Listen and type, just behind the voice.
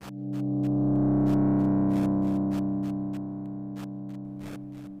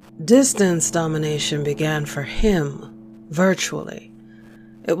Distance domination began for him virtually.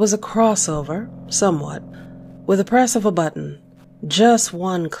 It was a crossover, somewhat. With a press of a button, just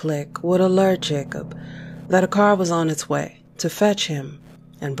one click would alert Jacob that a car was on its way to fetch him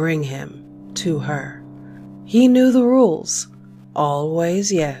and bring him to her. He knew the rules.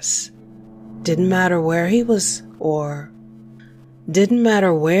 Always yes. Didn't matter where he was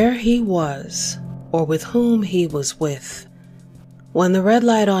or with whom he was with. When the red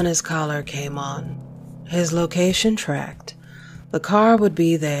light on his collar came on, his location tracked, the car would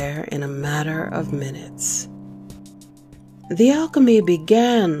be there in a matter of minutes. The alchemy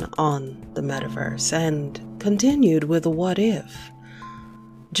began on the metaverse and continued with a what if.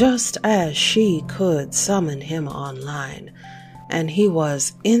 Just as she could summon him online, and he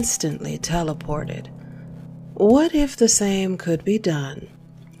was instantly teleported, what if the same could be done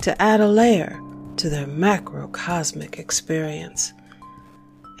to add a layer to their macrocosmic experience?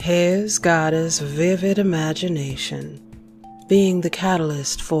 His goddess' vivid imagination being the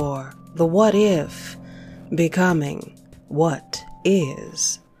catalyst for the what if becoming what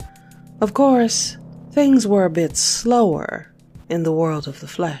is. Of course, things were a bit slower in the world of the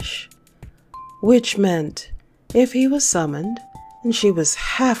flesh, which meant if he was summoned and she was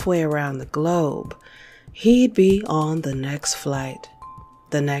halfway around the globe, he'd be on the next flight,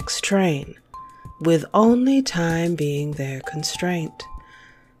 the next train, with only time being their constraint.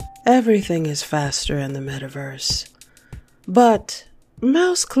 Everything is faster in the metaverse. But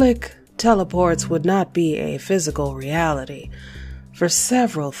mouse-click teleports would not be a physical reality for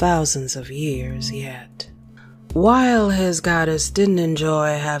several thousands of years yet. While his goddess didn't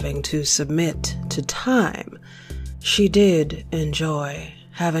enjoy having to submit to time, she did enjoy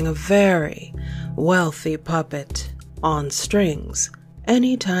having a very wealthy puppet on strings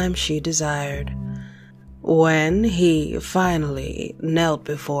anytime she desired. When he finally knelt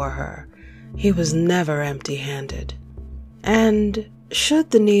before her, he was never empty-handed. And should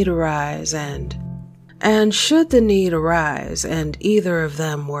the need arise and either of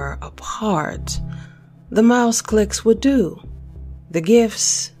them were apart, the mouse clicks would do. The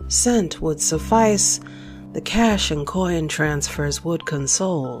gifts sent would suffice, the cash and coin transfers would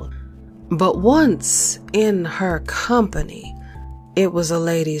console. But once in her company, it was a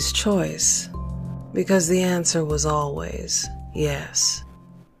lady's choice, because the answer was always yes.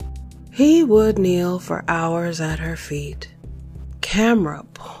 He would kneel for hours at her feet, camera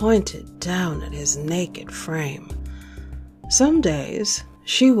pointed down at his naked frame. Some days,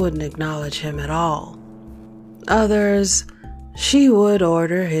 she wouldn't acknowledge him at all. Others, she would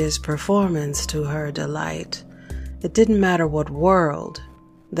order his performance to her delight. It didn't matter what world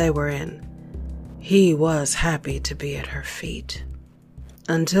they were in. He was happy to be at her feet.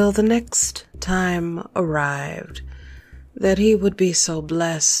 Until the next time arrived that he would be so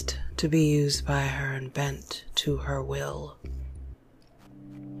blessed to be used by her and bent to her will.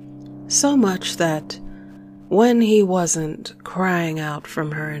 So much that when he wasn't crying out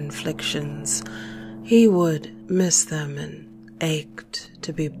from her inflictions, he would miss them and ached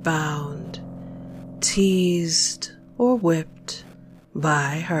to be bound, teased, or whipped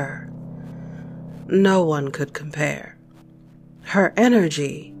by her. No one could compare. Her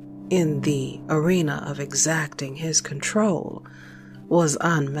energy in the arena of exacting his control was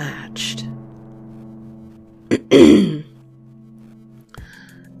unmatched.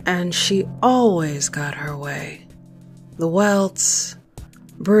 And she always got her way. The welts,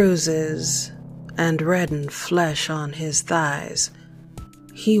 bruises, and reddened flesh on his thighs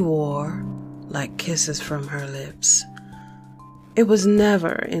he wore like kisses from her lips. It was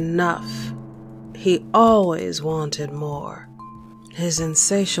never enough. He always wanted more. His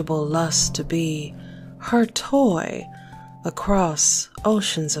insatiable lust to be her toy across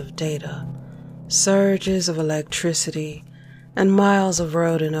oceans of data, surges of electricity, and miles of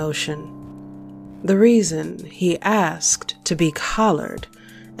road and ocean. The reason he asked to be collared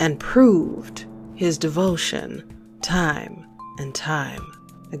and proved his devotion time and time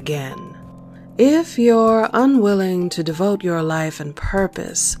again. If you're unwilling to devote your life and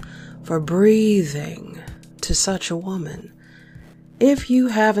purpose for breathing to such a woman, if you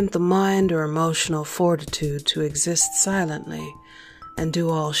haven't the mind or emotional fortitude to exist silently and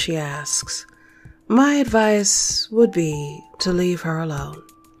do all she asks, my advice would be to leave her alone.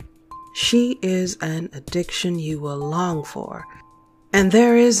 She is an addiction you will long for, and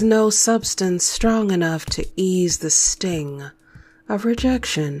there is no substance strong enough to ease the sting of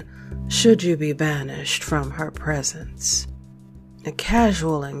rejection should you be banished from her presence. A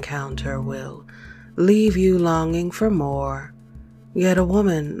casual encounter will leave you longing for more, yet a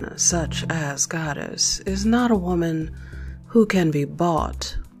woman such as Goddess is not a woman who can be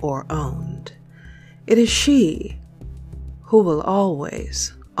bought or owned. It is she who will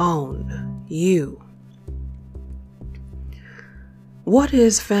always own you. What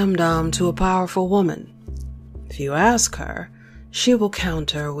is femdom to a powerful woman? If you ask her, she will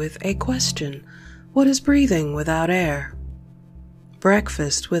counter with a question. What is breathing without air?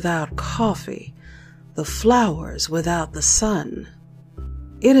 Breakfast without coffee? The flowers without the sun?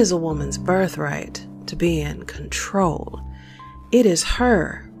 It is a woman's birthright to be in control. It is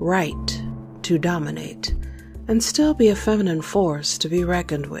her right to dominate and still be a feminine force to be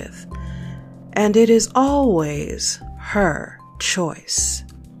reckoned with. And it is always her choice.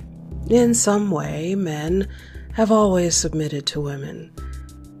 In some way, men have always submitted to women,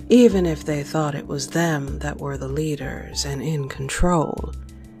 even if they thought it was them that were the leaders and in control.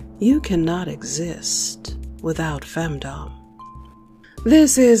 You cannot exist without femdom.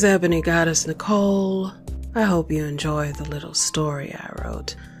 This is Ebony Goddess Nicole. I hope you enjoy the little story I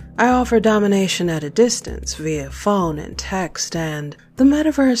wrote. I offer domination at a distance via phone and text and the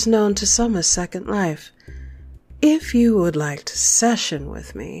metaverse known to some as Second Life. If you would like to session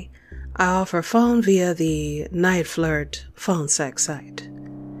with me, I offer phone via the Night Flirt phone sex site.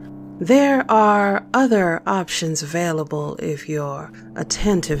 There are other options available if you're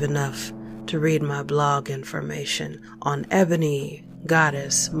attentive enough to read my blog information on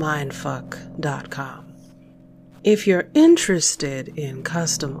ebonygoddessmindfuck.com. If you're interested in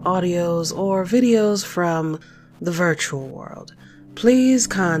custom audios or videos from the virtual world, please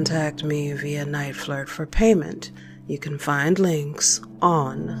contact me via Night Flirt for payment. You can find links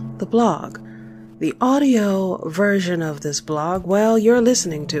on the blog. The audio version of this blog, well, you're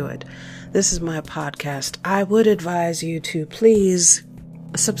listening to it. This is my podcast. I would advise you to please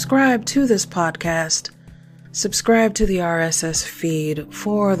subscribe to this podcast, subscribe to the RSS feed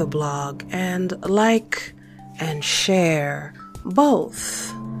for the blog, and like and share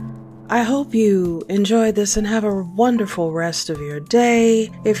both. I hope you enjoyed this and have a wonderful rest of your day.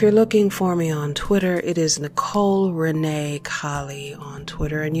 If you're looking for me on Twitter, it is Nicole Renee Colley on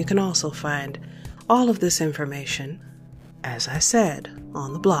Twitter, and you can also find all of this information, as I said,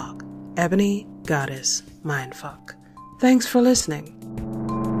 on the blog, Ebony Goddess Mindfuck. Thanks for listening.